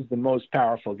 Mark is the most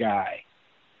powerful guy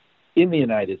in the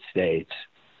United States.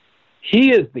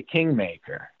 He is the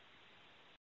kingmaker.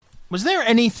 Was there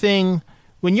anything,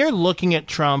 when you're looking at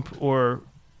Trump, or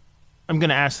I'm going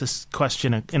to ask this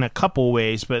question in a couple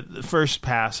ways, but the first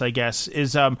pass, I guess,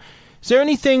 is there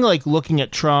anything like looking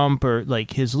at Trump or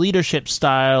like his leadership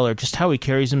style or just how he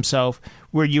carries himself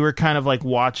where you were kind of like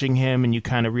watching him and you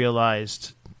kind of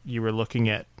realized you were looking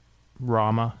at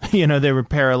Rama? There were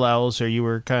parallels, or you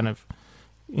were kind of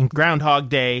in Groundhog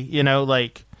Day,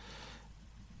 like,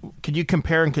 could you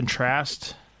compare and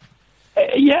contrast?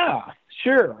 Yeah,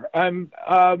 sure.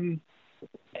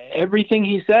 Everything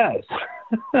he says.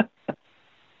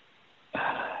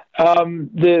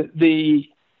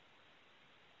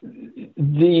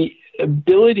 The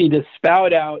ability to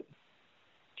spout out,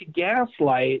 to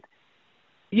gaslight.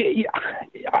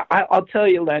 I'll tell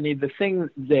you, Lenny, the thing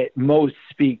that most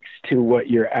speaks to what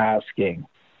you're asking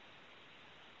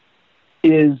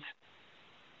is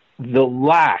the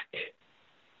lack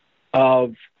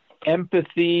of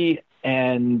empathy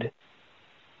and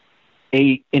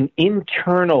an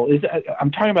internal.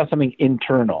 I'm talking about something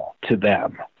internal to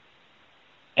them,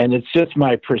 and it's just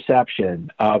my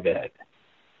perception of it.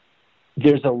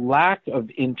 There's a lack of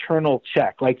internal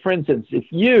check. Like, for instance, if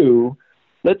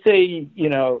let's say,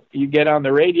 you get on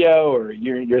the radio, or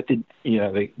you're at the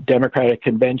Democratic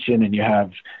convention, and you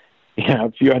have,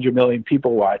 a few 100 million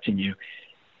people watching you,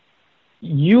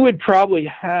 you would probably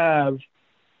have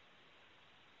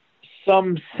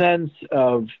some sense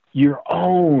of your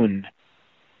own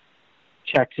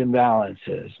checks and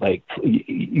balances, like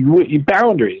you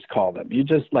boundaries, call them. You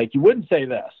just you wouldn't say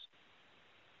this.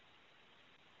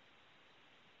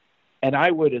 And I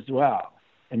would as well.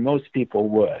 And most people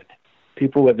would.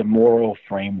 People with a moral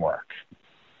framework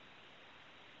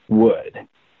would.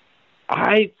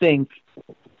 I think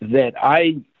that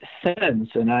I sense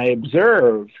and I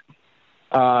observe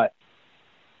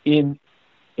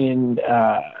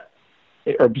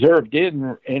observed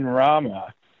in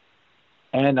Rama,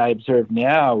 and I observe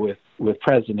now with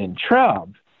President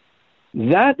Trump,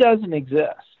 that doesn't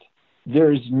exist.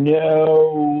 There's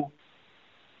no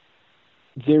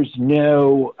there's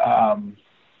no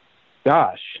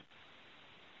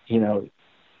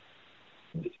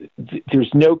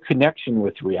connection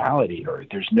with reality, or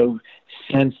there's no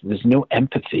sense, there's no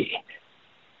empathy.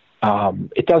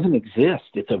 It doesn't exist.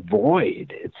 It's a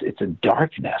void. It's a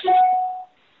darkness.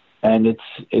 And it's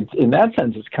in that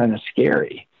sense, it's kind of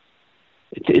scary.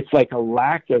 It's like a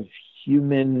lack of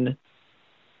human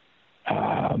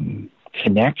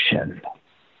connection.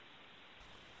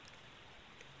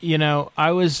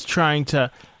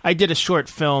 I did a short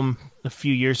film a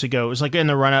few years ago. It was like in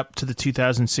the run up to the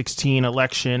 2016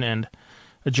 election, and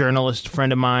a journalist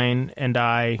friend of mine and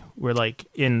I were like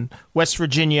in West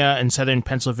Virginia and Southern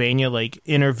Pennsylvania, like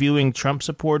interviewing Trump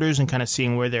supporters and kind of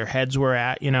seeing where their heads were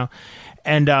at,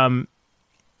 and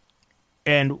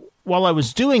while I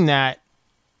was doing that,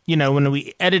 when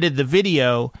we edited the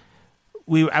video,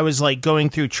 I was like going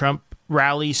through Trump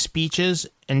rally speeches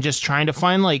and just trying to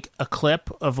find like a clip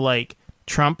of like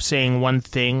Trump saying one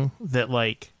thing that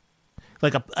like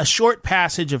a short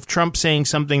passage of Trump saying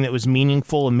something that was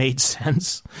meaningful and made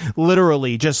sense.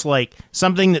 Literally, just like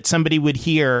something that somebody would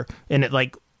hear and it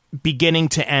like beginning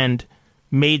to end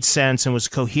made sense and was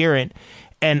coherent.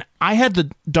 And I had the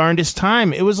darndest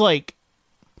time. It was like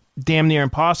damn near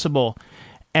impossible.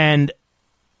 And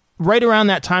right around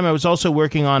that time, I was also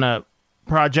working on a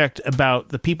project about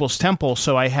the People's Temple.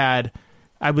 So I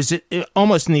was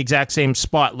almost in the exact same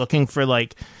spot looking for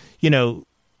like,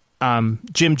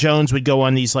 Jim Jones would go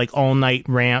on these like all night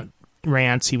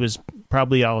rants. He was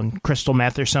probably on crystal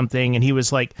meth or something. And he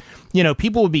was like,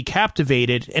 people would be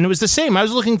captivated. And it was the same. I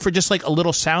was looking for just like a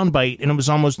little soundbite, and it was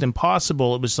almost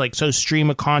impossible. It was like so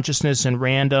stream of consciousness and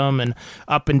random and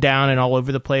up and down and all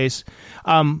over the place.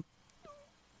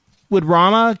 Would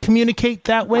Rama communicate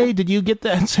that way? Did you get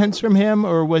that sense from him,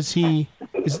 or was he?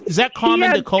 Is that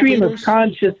common to cult leaders?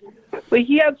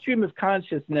 He had stream of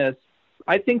consciousness.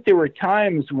 I think there were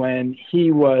times when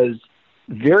he was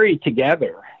very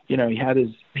together. He had his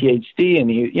PhD, and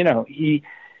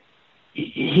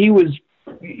he was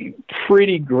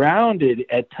pretty grounded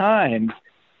at times.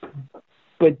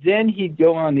 but then he'd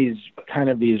go on these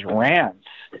rants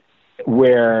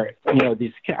where,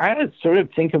 I sort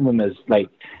of think of them as like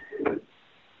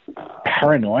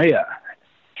paranoid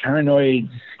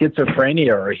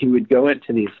schizophrenia, or he would go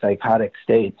into these psychotic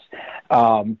states.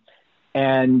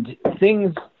 And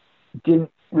things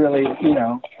didn't really,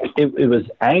 it was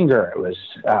anger.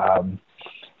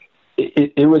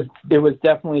 It was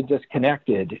definitely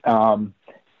disconnected.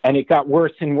 And it got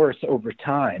worse and worse over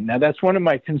time. Now, that's one of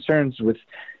my concerns with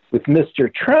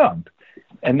Mr. Trump.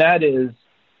 And that is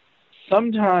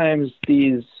sometimes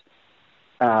these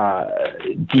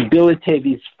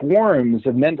these forms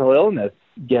of mental illness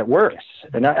get worse.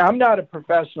 And I'm not a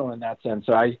professional in that sense,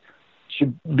 so I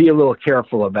should be a little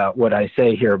careful about what I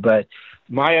say here. But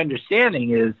my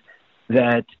understanding is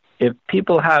that if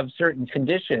people have certain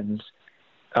conditions,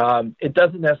 it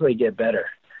doesn't necessarily get better.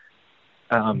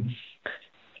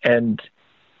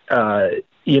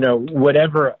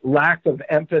 Whatever lack of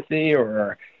empathy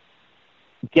or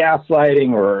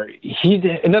gaslighting, or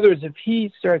in other words, if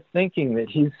he starts thinking that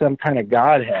he's some kind of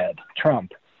godhead,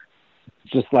 Trump,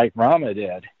 just like Rama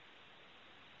did,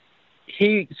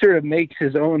 he sort of makes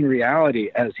his own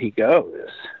reality as he goes.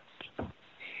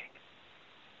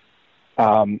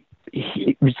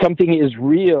 Something is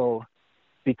real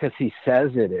because he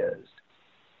says it is.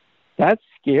 That's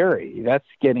scary. That's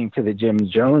getting to the Jim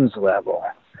Jones level.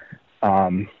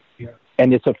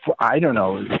 And I don't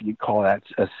know if you call that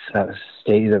a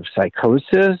state of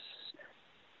psychosis,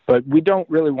 but we don't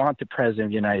really want the president of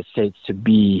the United States to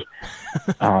be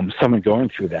someone going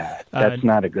through that. That's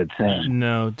not a good thing.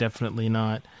 No, definitely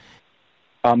not.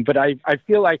 But I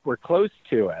feel like we're close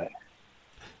to it.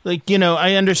 Like,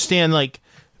 I understand, like,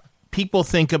 people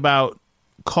think about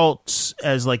cults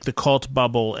as, like, the cult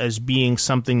bubble as being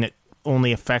something that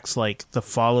only affects, like, the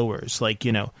followers. Like,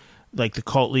 like the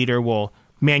cult leader will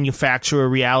manufacture a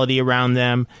reality around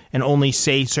them and only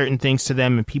say certain things to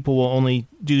them, and people will only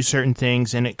do certain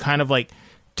things, and it kind of like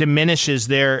diminishes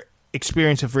their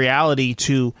experience of reality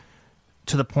to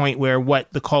the point where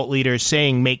what the cult leader is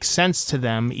saying makes sense to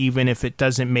them, even if it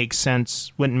wouldn't make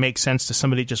sense to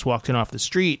somebody just walked in off the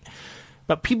street.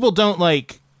 But people don't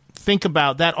like think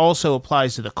about that also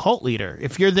applies to the cult leader.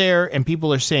 If you're there and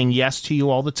people are saying yes to you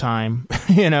all the time,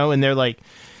 and they're like,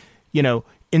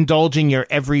 indulging your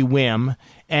every whim.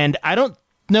 And I don't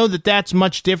know that that's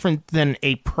much different than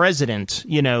a president,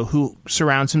 who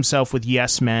surrounds himself with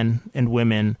yes men and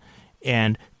women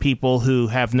and people who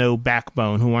have no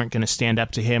backbone, who aren't going to stand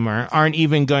up to him or aren't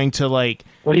even going to like...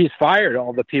 Well, he's fired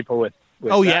all the people with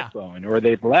backbone, or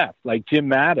they've left. Like Jim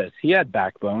Mattis, he had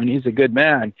backbone. He's a good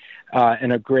man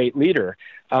and a great leader.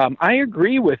 I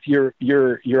agree with your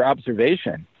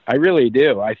observation. I really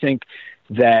do. I think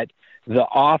that the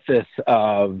office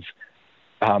of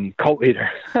cult leader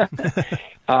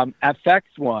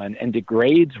affects one and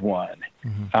degrades one,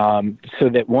 so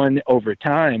that one over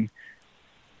time,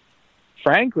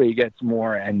 frankly, gets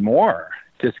more and more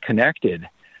disconnected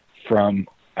from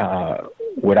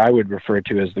what I would refer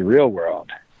to as the real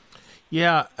world.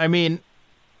 Yeah, I mean,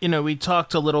 we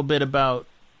talked a little bit about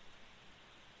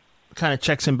kind of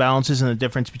checks and balances, and the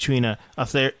difference between a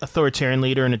authoritarian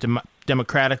leader and a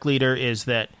democratic leader is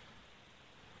that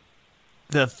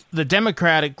the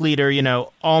Democratic leader,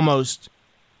 almost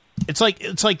it's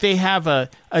like they have a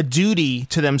duty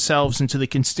to themselves and to the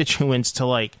constituents to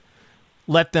like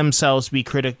let themselves be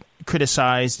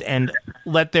criticized and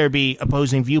let there be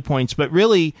opposing viewpoints. But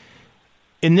really,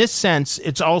 in this sense,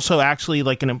 it's also actually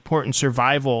like an important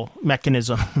survival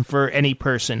mechanism for any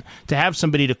person to have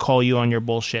somebody to call you on your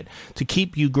bullshit, to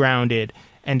keep you grounded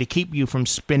and to keep you from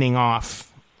spinning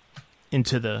off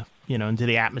into the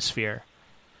atmosphere.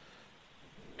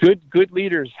 Good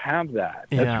leaders have that.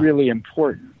 That's really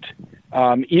important.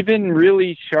 Even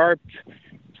really sharp,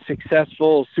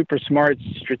 successful, super smart,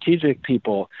 strategic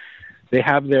people, they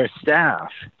have their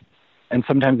staff, and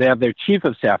sometimes they have their chief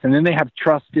of staff, and then they have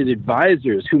trusted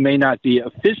advisors who may not be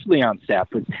officially on staff.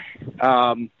 But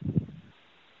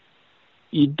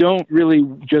you don't really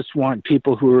just want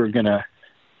people who are going to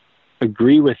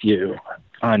agree with you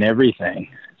on everything.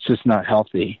 It's just not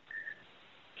healthy.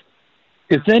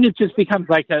 Because then it just becomes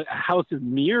like a house of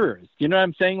mirrors. You know what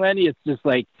I'm saying, Lenny? It's just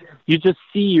like you just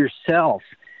see yourself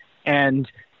and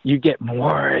you get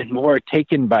more and more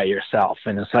taken by yourself.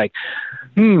 And it's like,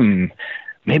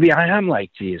 maybe I am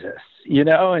like Jesus,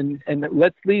 and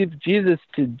let's leave Jesus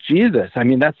to Jesus. I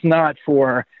mean, that's not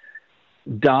for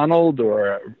Donald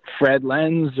or Fred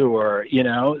Lenz or,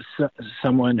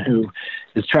 someone who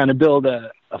is trying to build a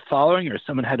following, or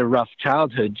someone had a rough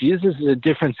childhood. Jesus is a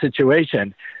different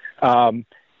situation.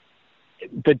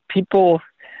 But people,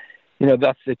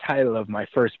 that's the title of my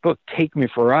first book, Take Me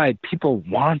for a Ride. People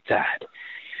want that.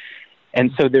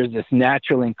 And so there's this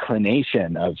natural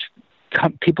inclination of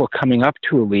people coming up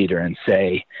to a leader and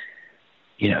say,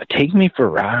 take me for a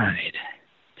ride.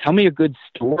 Tell me a good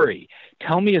story.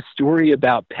 Tell me a story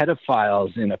about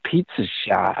pedophiles in a pizza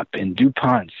shop in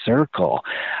DuPont Circle.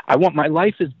 My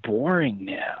life is boring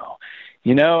now.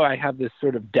 I have this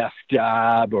sort of desk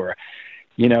job, or,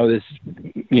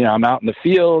 I'm out in the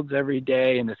fields every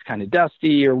day and it's kind of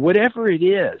dusty, or whatever it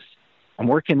is. I'm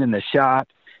working in the shop.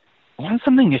 I want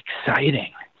something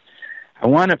exciting. I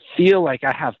want to feel like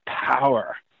I have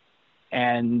power.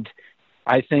 And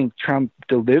I think Trump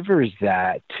delivers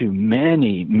that to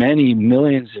many, many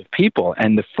millions of people.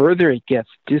 And the further it gets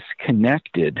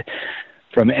disconnected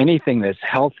from anything that's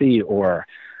healthy or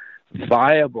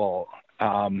viable,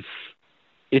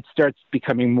 it starts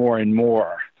becoming more and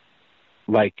more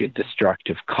like a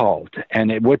destructive cult.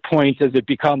 And at what point does it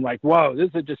become like, whoa, this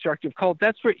is a destructive cult?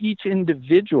 That's for each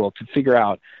individual to figure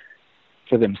out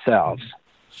for themselves.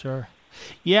 Sure.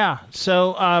 Yeah.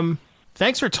 So,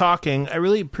 thanks for talking. I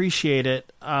really appreciate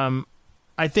it.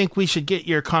 I think we should get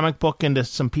your comic book into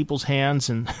some people's hands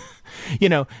and,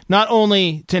 not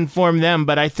only to inform them,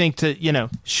 but I think to,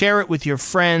 share it with your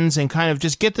friends and kind of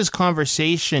just get this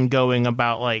conversation going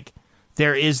about, like,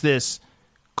 there is this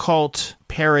cult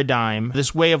paradigm,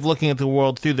 this way of looking at the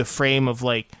world through the frame of,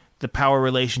 like, the power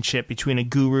relationship between a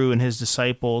guru and his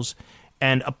disciples,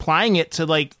 and applying it to,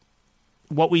 like,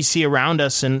 what we see around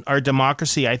us in our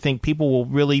democracy. I think people will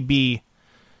really be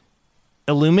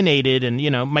illuminated and,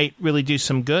 might really do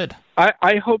some good.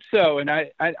 I hope so. And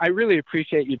I really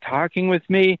appreciate you talking with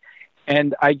me.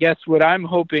 And I guess what I'm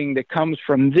hoping that comes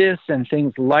from this and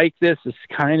things like this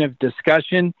kind of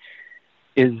discussion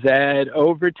is that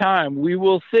over time we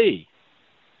will see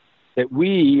that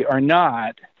we are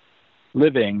not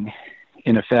living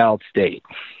in a failed state.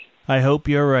 I hope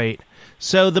you're right.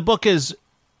 So the book is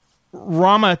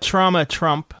Rama Trauma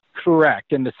Trump.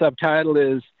 Correct. And the subtitle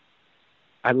is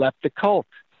I Left the Cult.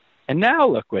 And now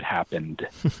look what happened.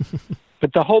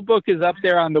 But the whole book is up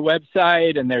there on the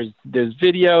website, and there's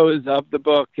videos of the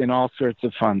book and all sorts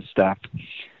of fun stuff.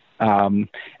 And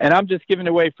I'm just giving it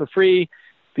away for free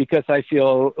because I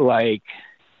feel like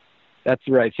that's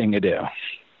the right thing to do.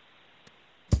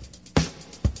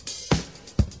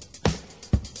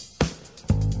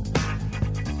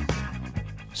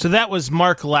 So that was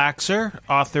Mark Laxer,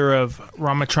 author of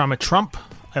Rama Trauma Trump,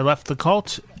 I Left the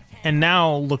Cult, and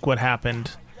now look what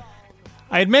happened.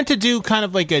 I had meant to do kind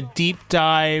of like a deep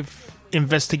dive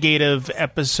investigative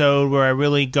episode where I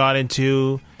really got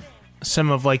into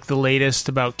some of like the latest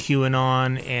about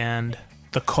QAnon and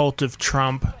the cult of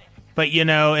Trump. But,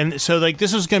 and so like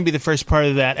this was going to be the first part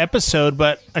of that episode,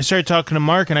 but I started talking to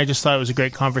Mark and I just thought it was a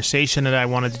great conversation and I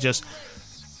wanted to just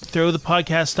throw the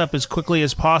podcast up as quickly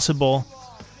as possible.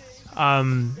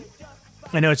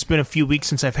 I know it's been a few weeks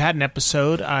since I've had an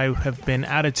episode. I have been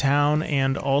out of town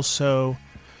and also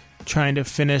trying to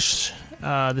finish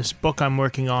this book I'm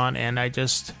working on, and I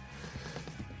just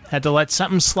had to let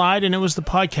something slide, and it was the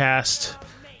podcast.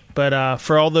 But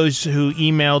for all those who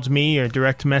emailed me or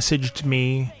direct messaged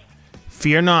me,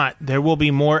 fear not, there will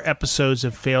be more episodes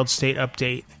of Failed State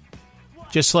Update.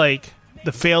 Just like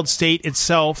the failed state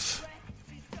itself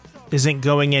isn't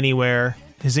going anywhere,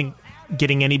 isn't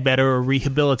getting any better or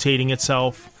rehabilitating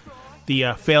itself,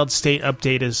 the Failed State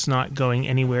Update is not going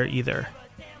anywhere either.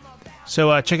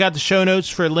 So check out the show notes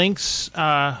for links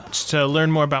to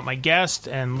learn more about my guest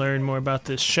and learn more about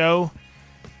this show.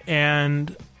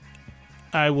 And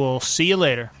I will see you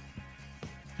later.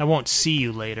 I won't see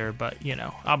you later, but,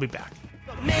 I'll be back.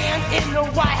 The man in the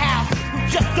White House who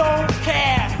just don't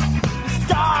care. The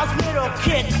star's little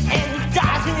kid and he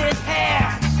dyes in his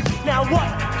hair. Now what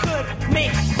could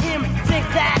make him think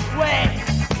that way?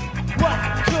 What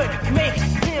could make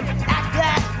him act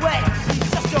that way? He's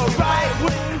just a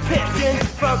right-wing pigeon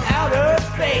from outer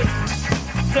space,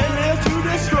 sent here to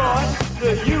destroy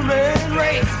the human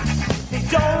race. He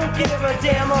don't give a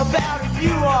damn about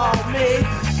you or me.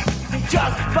 He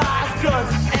just buys guns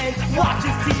and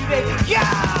watches TV.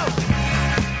 Go!